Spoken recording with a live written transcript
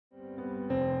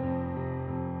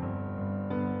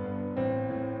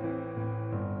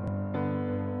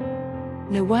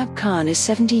Nawab Khan is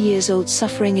 70 years old,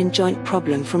 suffering in joint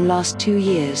problem from last 2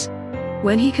 years.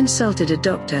 When he consulted a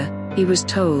doctor, he was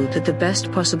told that the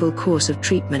best possible course of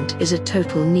treatment is a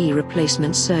total knee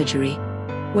replacement surgery.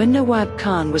 When Nawab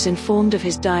Khan was informed of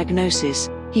his diagnosis,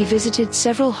 he visited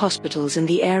several hospitals in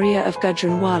the area of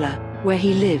Gujranwala, where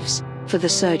he lives, for the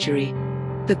surgery.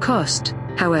 The cost,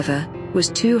 however,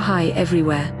 was too high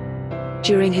everywhere.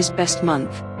 During his best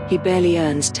month, he barely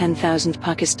earns 10,000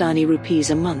 Pakistani rupees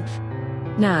a month.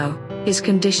 Now, his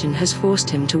condition has forced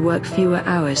him to work fewer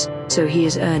hours, so he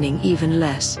is earning even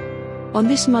less. On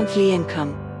this monthly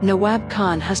income, Nawab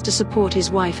Khan has to support his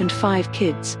wife and 5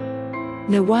 kids.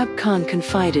 Nawab Khan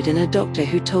confided in a doctor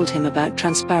who told him about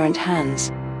Transparent Hands.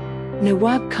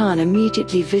 Nawab Khan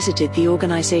immediately visited the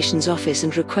organization's office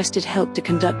and requested help to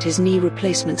conduct his knee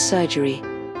replacement surgery.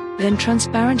 Then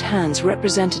Transparent Hands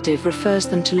representative refers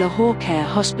them to Lahore Care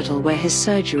Hospital, where his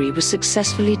surgery was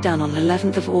successfully done on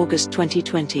 11th of August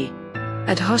 2020.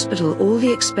 At hospital, all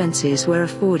the expenses were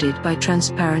afforded by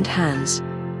Transparent Hands.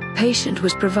 Patient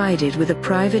was provided with a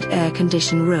private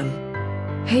air-conditioned room.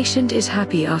 Patient is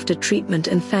happy after treatment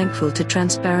and thankful to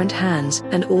Transparent Hands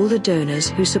and all the donors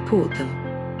who support them.